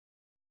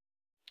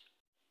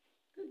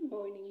Good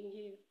morning,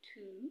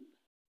 YouTube.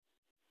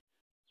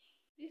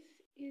 This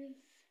is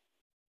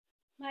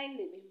my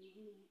living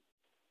room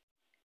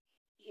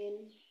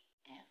in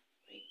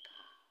Africa.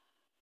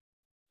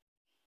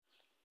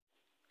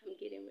 I'm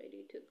getting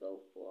ready to go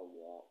for a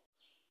walk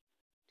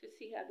to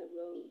see how the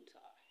roads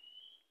are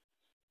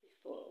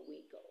before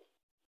we go.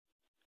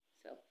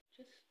 So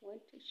just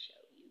want to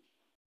show you.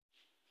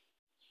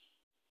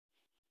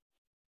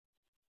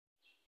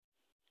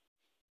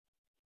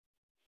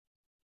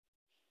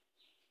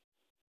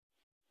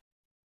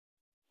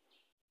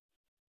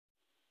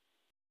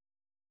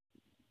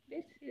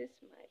 This is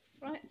my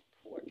front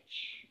porch.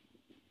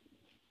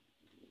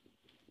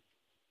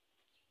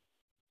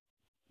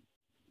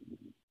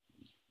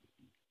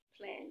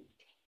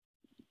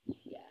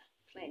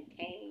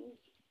 Plantain.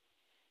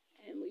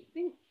 And we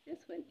think this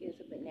one is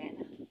a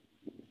banana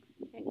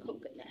and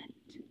coconut.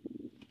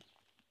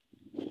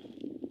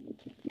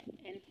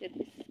 And the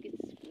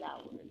hibiscus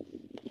flowers.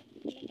 Look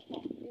at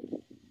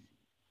this.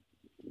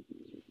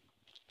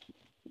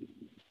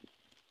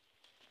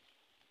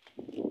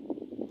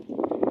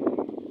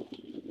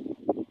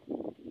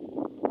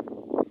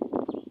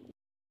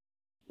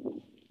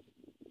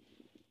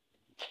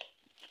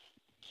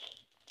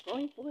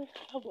 Going for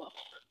a walk.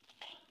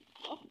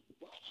 Walk.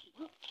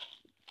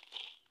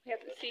 We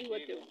have to see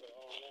what the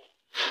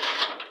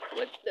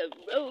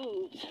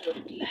roads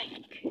look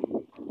like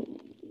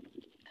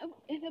out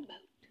and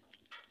about.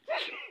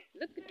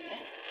 Look at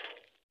that.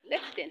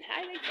 Less than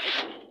highway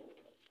station.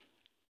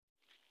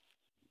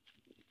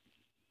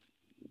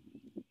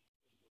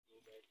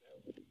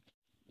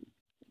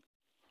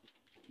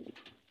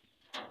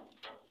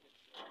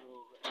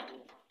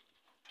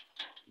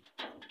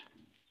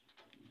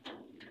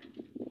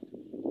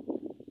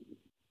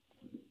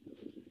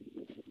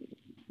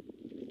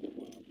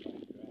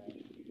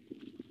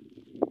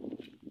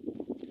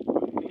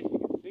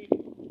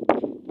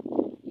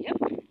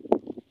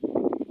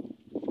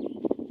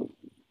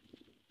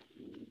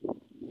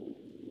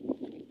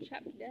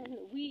 Chop down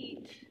the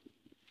weeds.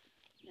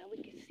 Now we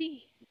can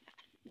see.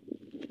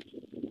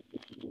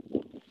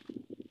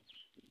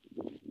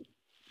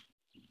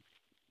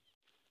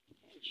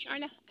 And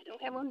Sharna, I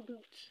don't have on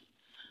boots.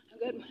 I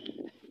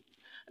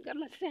got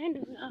my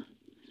sandals on,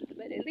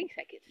 but at least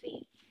I can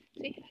see.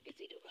 See, I can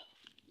see the road.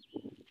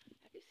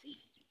 I can see.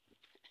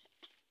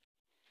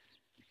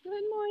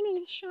 Good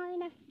morning,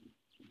 Sharna.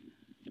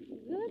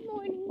 Good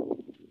morning.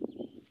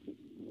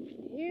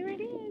 Here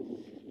it is,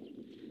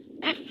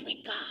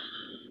 Africa.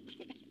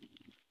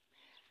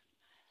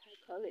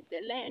 I call it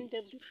the land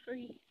of the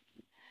free.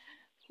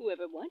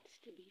 Whoever wants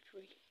to be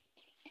free.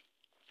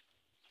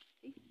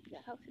 See,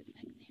 the house is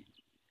back there.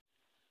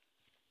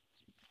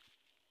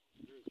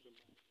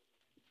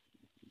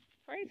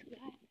 Praise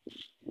God.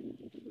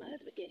 My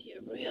husband get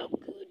here real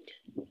good.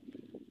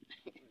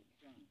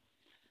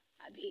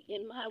 I be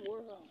in my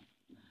world.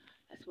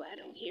 That's why I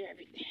don't hear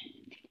everything.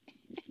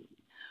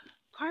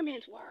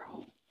 Carmen's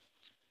world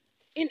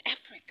in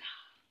Africa.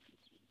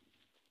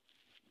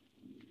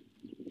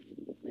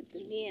 But the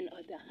men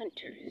are the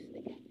hunters.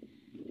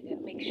 They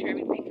gotta make sure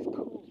everything's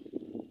cool.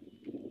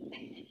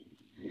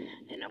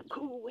 And I'm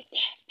cool with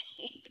that.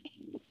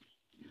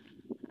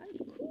 I'm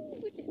cool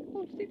with it.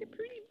 Oh, see the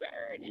pretty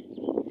bird.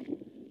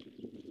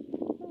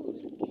 Oh,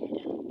 look at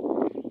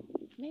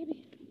them.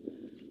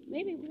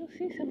 Maybe we'll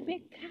see some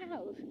big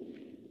cows.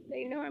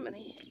 They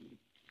normally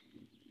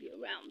be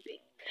around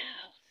big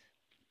cows.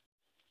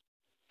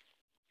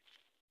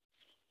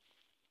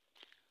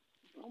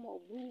 Bromo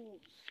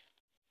bulls.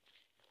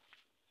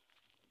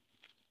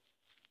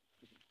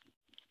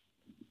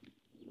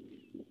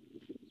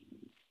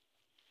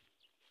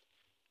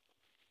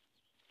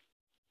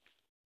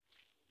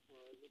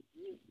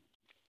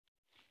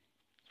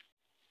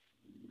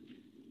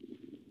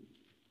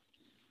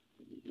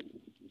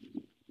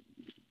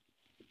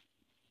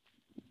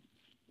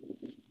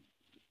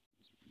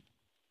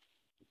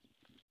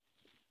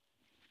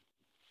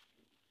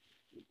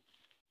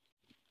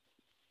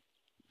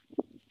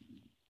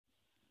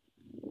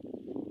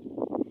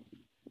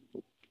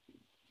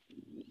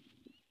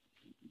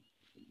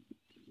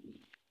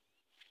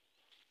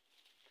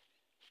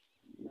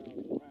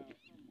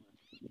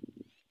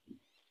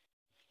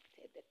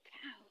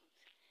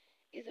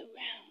 Is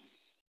around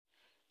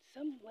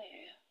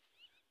somewhere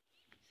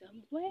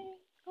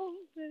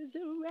over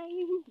the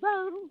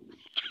rainbow.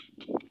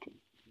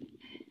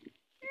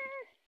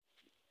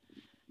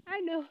 I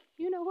know,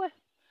 you know what?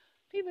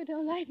 People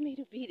don't like me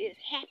to be this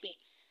happy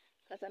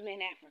because I'm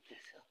in Africa,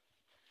 so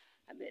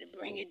I better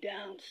bring it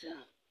down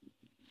some.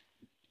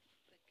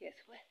 But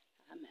guess what?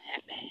 I'm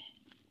happy.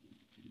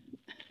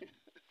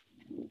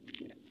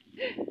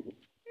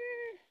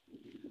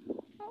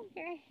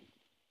 Okay.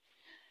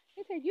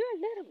 They said, you're a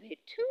little bit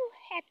too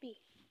happy.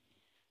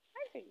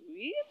 I said,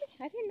 really?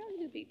 I didn't know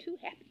you'd be too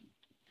happy.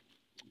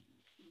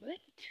 But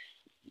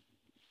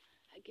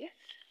I guess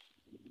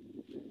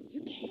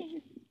you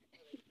can.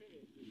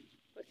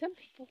 For some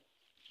people.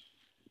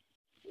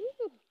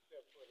 Ooh.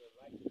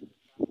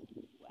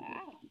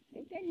 Wow.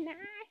 Ain't that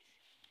nice?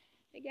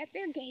 They got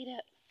their gate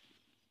up.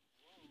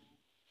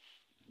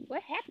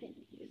 What happened?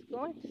 It's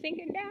going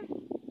sinking down.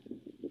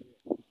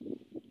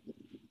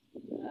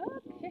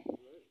 Okay.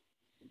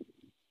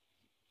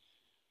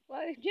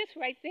 Well, it's just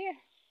right there.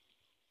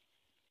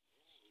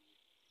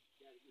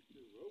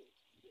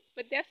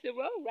 But that's the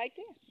road right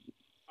there,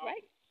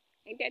 right?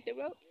 Ain't that the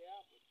road?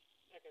 Yeah, but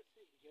like I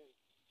said, you gotta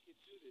get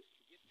through this to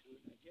get to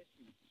it. I guess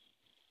you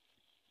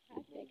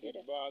I think get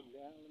it'll. bogged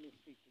down. Let me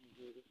see if you can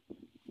do this.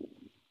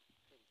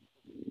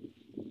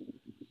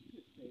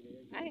 Just stay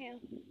there. I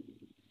am.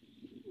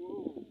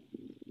 Whoa. Oh,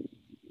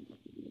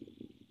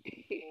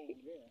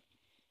 yeah.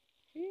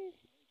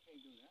 You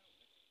can't do that.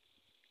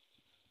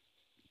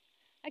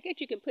 I guess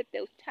you can put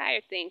those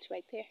tire things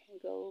right there and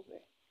go over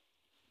it.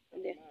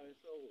 And then. Now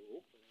it's all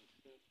open and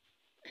stuff.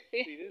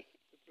 See this?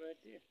 It's right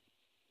there.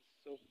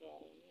 It's so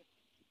far on there.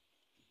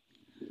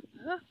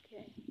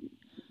 Okay.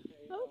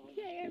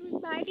 Okay,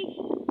 everybody.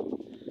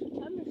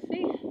 Let me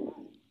see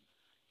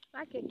if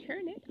I can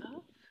turn it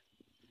off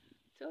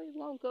so it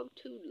won't go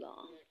too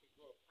long.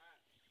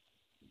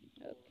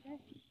 Okay.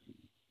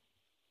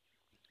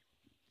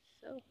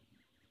 So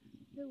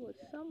it was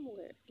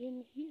somewhere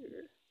in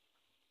here.